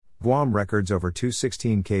Guam records over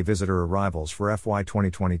 216K visitor arrivals for FY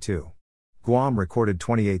 2022. Guam recorded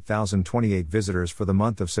 28,028 visitors for the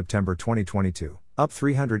month of September 2022, up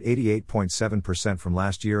 388.7% from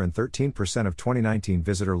last year and 13% of 2019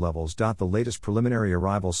 visitor levels. The latest preliminary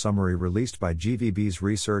arrival summary released by GVB's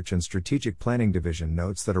Research and Strategic Planning Division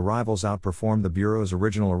notes that arrivals outperformed the Bureau's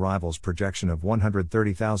original arrivals projection of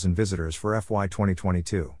 130,000 visitors for FY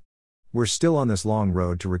 2022. We're still on this long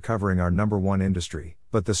road to recovering our number one industry,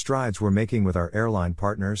 but the strides we're making with our airline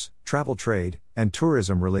partners, travel trade, and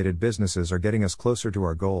tourism-related businesses are getting us closer to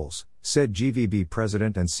our goals, said GVB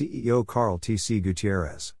President and CEO Carl T.C.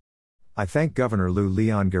 Gutierrez. I thank Governor Lou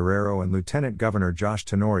Leon Guerrero and Lieutenant Governor Josh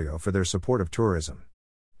Tenorio for their support of tourism.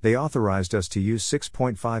 They authorized us to use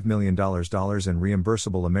 $6.5 million in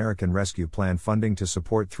reimbursable American Rescue Plan funding to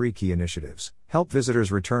support three key initiatives: help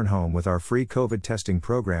visitors return home with our free COVID testing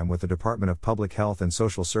program with the Department of Public Health and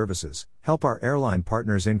Social Services, help our airline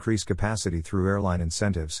partners increase capacity through airline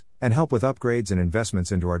incentives, and help with upgrades and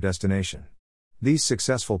investments into our destination. These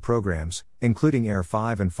successful programs, including Air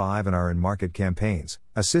 5 and 5 and our in-market campaigns,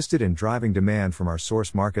 assisted in driving demand from our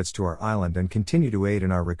source markets to our island and continue to aid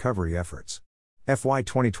in our recovery efforts. FY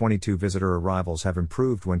 2022 visitor arrivals have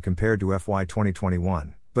improved when compared to FY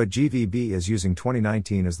 2021, but GVB is using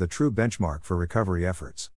 2019 as the true benchmark for recovery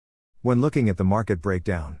efforts. When looking at the market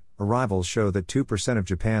breakdown, arrivals show that 2% of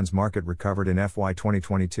Japan's market recovered in FY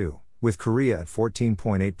 2022, with Korea at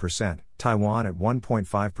 14.8%, Taiwan at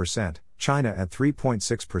 1.5%, China at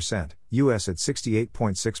 3.6%, US at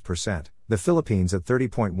 68.6%, the Philippines at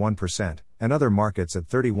 30.1%, and other markets at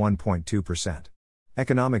 31.2%.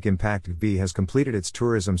 Economic Impact B has completed its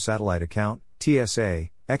Tourism Satellite Account, TSA,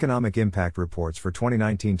 economic impact reports for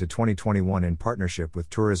 2019 to 2021 in partnership with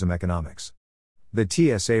Tourism Economics. The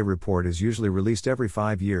TSA report is usually released every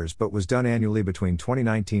 5 years but was done annually between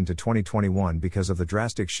 2019 to 2021 because of the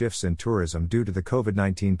drastic shifts in tourism due to the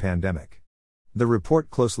COVID-19 pandemic. The report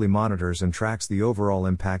closely monitors and tracks the overall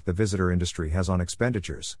impact the visitor industry has on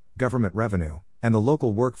expenditures, government revenue, and the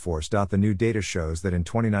local workforce. The new data shows that in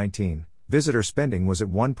 2019, visitor spending was at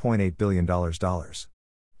 $1.8 billion.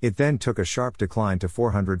 It then took a sharp decline to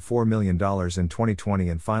 $404 million in 2020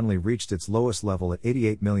 and finally reached its lowest level at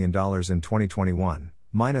 $88 million in 2021,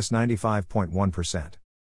 minus 95.1%.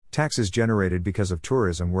 Taxes generated because of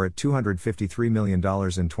tourism were at $253 million in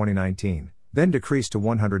 2019, then decreased to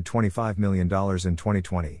 $125 million in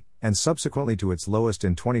 2020, and subsequently to its lowest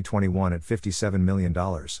in 2021 at $57 million,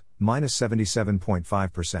 minus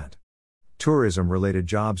 77.5%. Tourism-related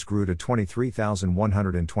jobs grew to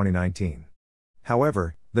 23,100 in 2019.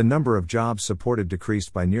 However, the number of jobs supported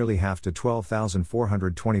decreased by nearly half to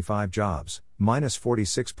 12,425 jobs, minus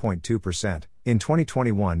 46.2%, in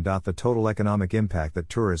 2021. The total economic impact that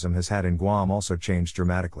tourism has had in Guam also changed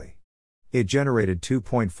dramatically. It generated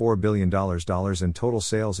 $2.4 billion in total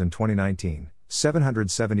sales in 2019,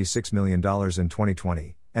 $776 million in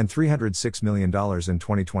 2020, and $306 million in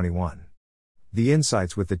 2021. The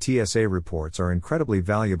insights with the TSA reports are incredibly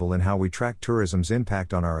valuable in how we track tourism's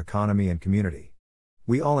impact on our economy and community.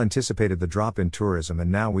 We all anticipated the drop in tourism and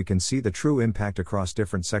now we can see the true impact across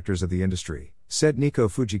different sectors of the industry, said Nico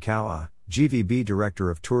Fujikawa, GVB Director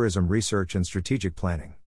of Tourism Research and Strategic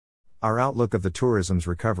Planning. Our outlook of the tourism's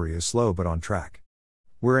recovery is slow but on track.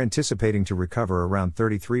 We're anticipating to recover around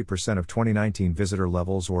 33% of 2019 visitor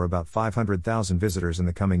levels or about 500,000 visitors in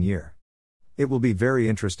the coming year. It will be very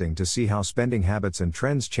interesting to see how spending habits and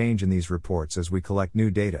trends change in these reports as we collect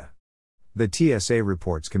new data. The TSA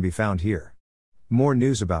reports can be found here. More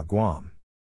news about Guam.